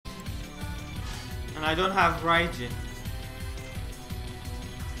And I don't have Raijin.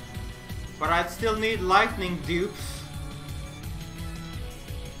 But I'd still need lightning dupes.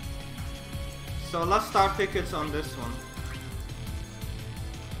 So let's start tickets on this one.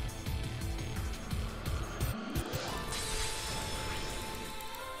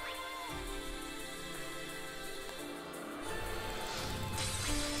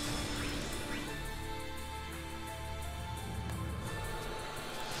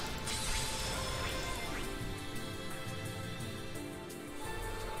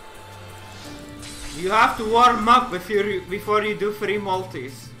 You have to warm up before you do free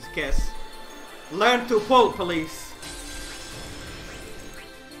multis, Kiss. Learn to pull, police.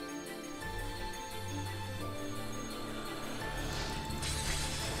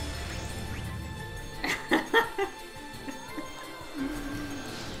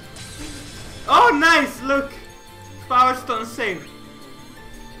 Oh, nice! Look! Power Stone saved.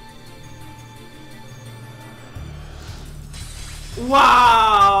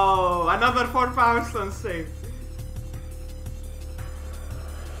 Wow! Another 4 Power Stones saved.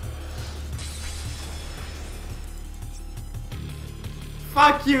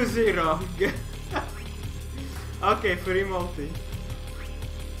 Fuck you, Zero. Okay, free multi.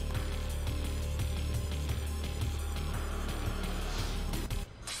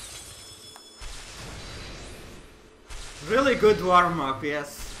 Really good warm-up,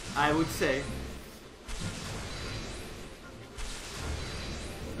 yes, I would say.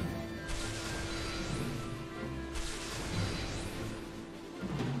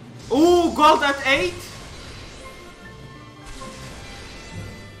 Ooh, gold at 8?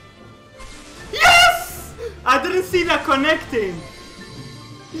 Yes! I didn't see that connecting.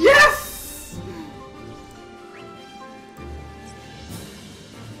 Yes!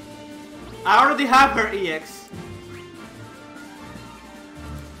 I already have her EX.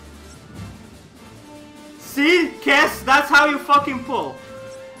 See, Kess, that's how you fucking pull.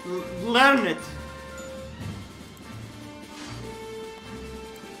 Learn it.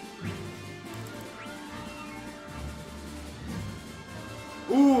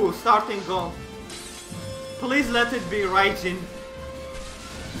 Ooh, starting goal. Please let it be Raijin.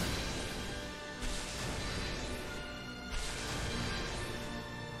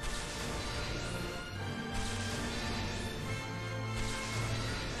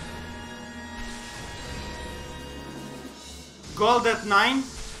 Gold at 9.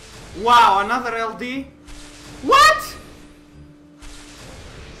 Wow, another LD. What?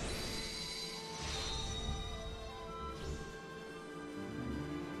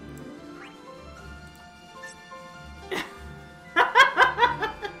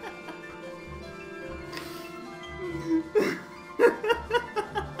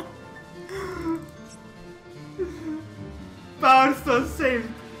 Power Stone saved.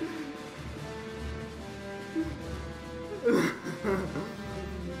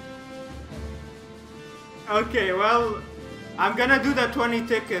 Okay, well, I'm gonna do the 20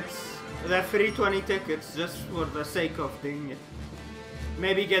 tickets, the free 20 tickets, just for the sake of doing it.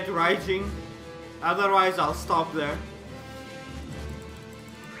 Maybe get Raijin, otherwise I'll stop there.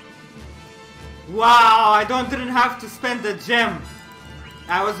 Wow, I didn't have to spend the gem.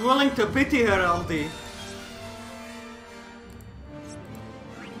 I was willing to pity her, LD.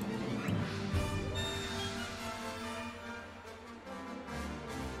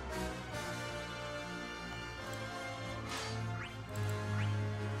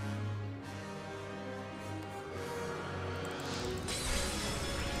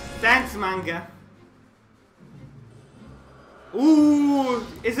 Thanks, Manga. Ooh,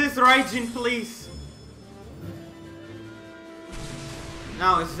 is this Raijin, please?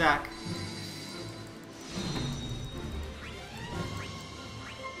 No, it's Zack.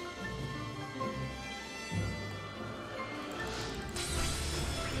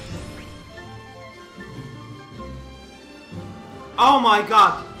 Oh my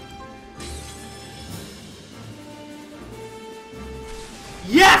god.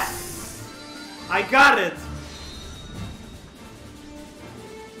 Yes! I got it!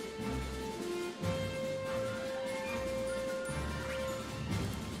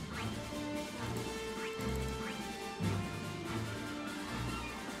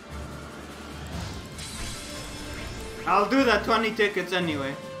 I'll do that 20 tickets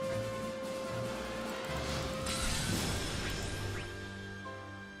anyway.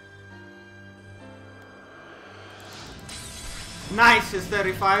 Nice, it's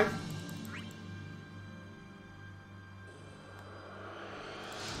 35.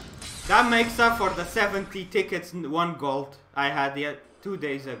 That makes up for the 70 tickets and 1 gold I had 2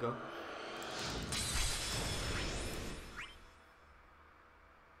 days ago.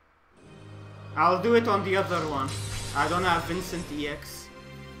 I'll do it on the other one. I don't have Vincent EX.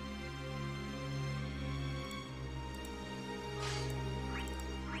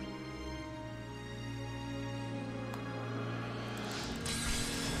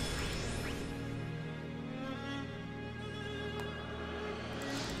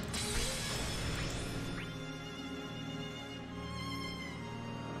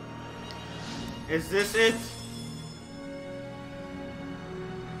 Is this it?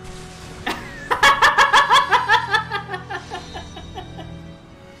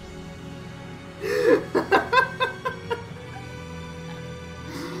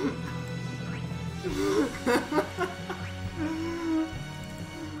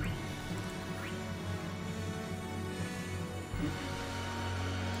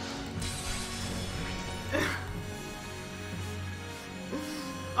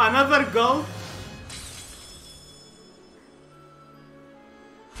 Another goal?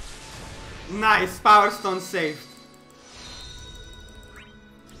 Nice, Power Stone saved.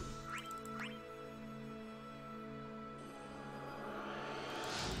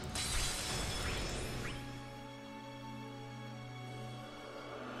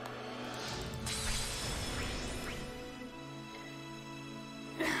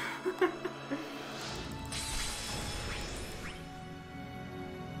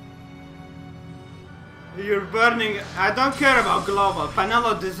 You're burning. I don't care about global.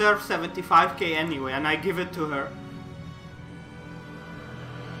 Panello deserves 75k anyway, and I give it to her.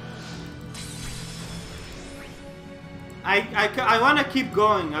 I want to keep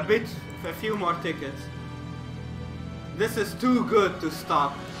going a bit, a few more tickets. This is too good to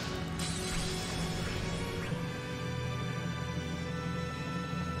stop.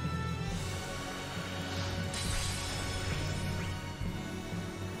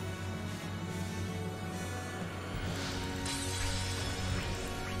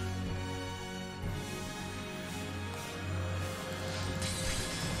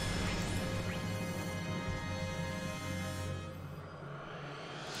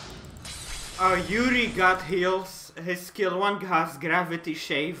 Yuri got heals. His skill 1 has Gravity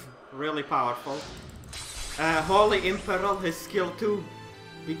Shave, really powerful. Holy Imperil, his skill 2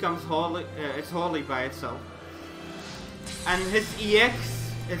 becomes holy. It's holy by itself. And his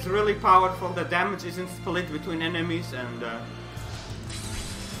EX is really powerful. The damage isn't split between enemies and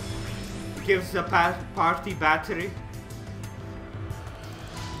gives the party battery.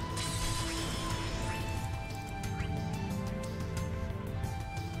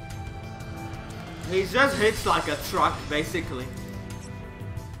 He just hits like a truck, basically.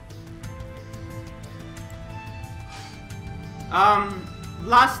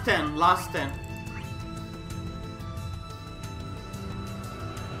 Last 10.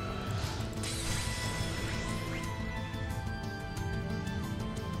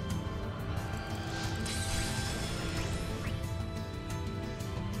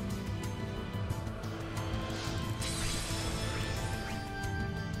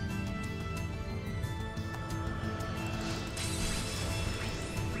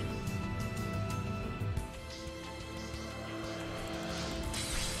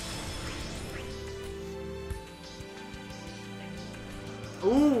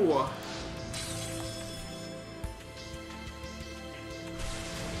 Ooh.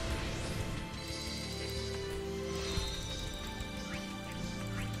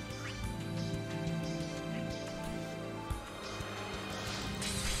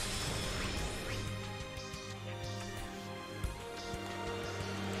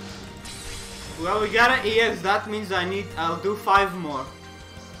 Well, we got an EX, that means I'll do 5 more.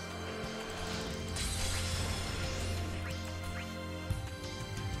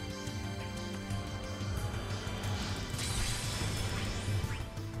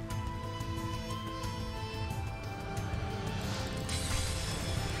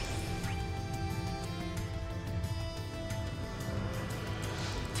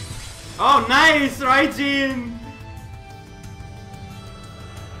 Oh, nice, Raijin!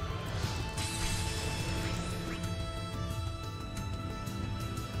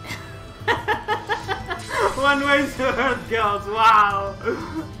 One way to hurt girls, wow!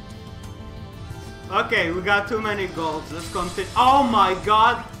 Okay, we got too many golds, let's continue. Oh my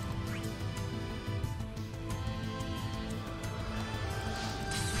god!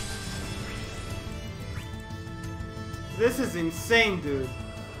 This is insane, dude.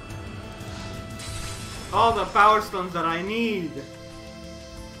 All the power stones that I need.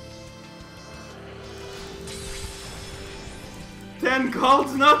 $10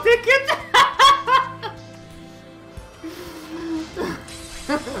 golds, no ticket?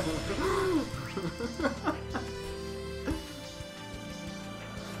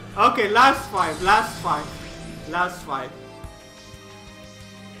 Okay, last five, last five, last five.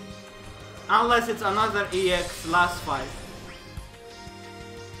 Unless it's another EX, last five.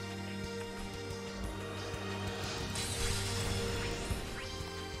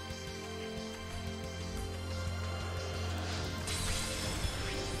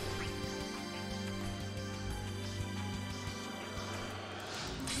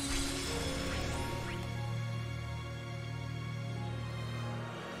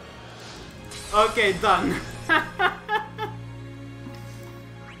 Okay, done.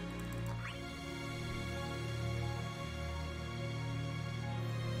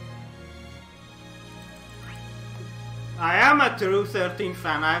 I am a true 13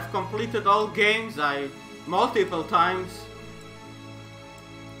 fan. I have completed all games multiple times.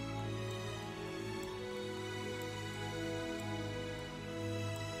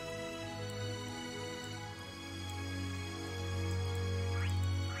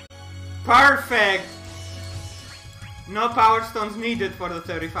 Perfect! No power stones needed for the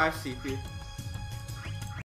 35 CP.